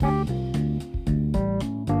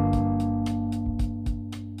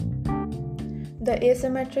The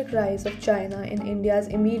asymmetric rise of China in India's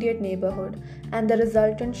immediate neighborhood and the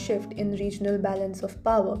resultant shift in regional balance of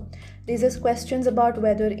power raises questions about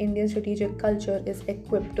whether Indian strategic culture is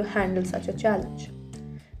equipped to handle such a challenge.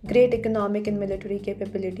 Great economic and military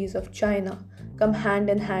capabilities of China come hand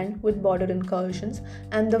in hand with border incursions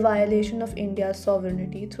and the violation of India's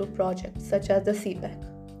sovereignty through projects such as the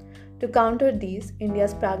CPEC. To counter these,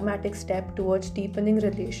 India's pragmatic step towards deepening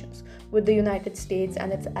relations with the United States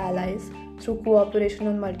and its allies through cooperation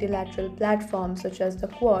on multilateral platforms such as the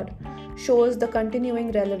Quad shows the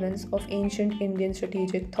continuing relevance of ancient Indian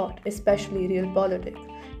strategic thought, especially realpolitik,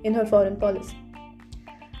 in her foreign policy.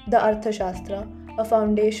 The Arthashastra, a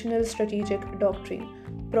foundational strategic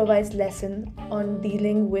doctrine, provides lessons on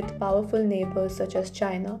dealing with powerful neighbors such as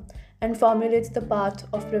China and formulates the path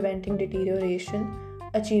of preventing deterioration,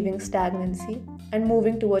 achieving stagnancy, and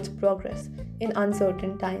moving towards progress in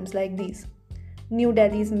uncertain times like these. New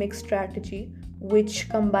Delhi's mixed strategy, which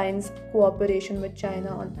combines cooperation with China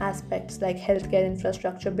on aspects like healthcare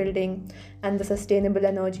infrastructure building and the Sustainable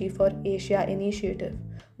Energy for Asia initiative,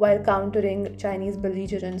 while countering Chinese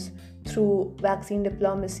belligerence through vaccine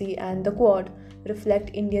diplomacy and the Quad,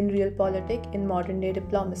 reflect Indian realpolitik in modern day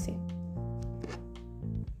diplomacy.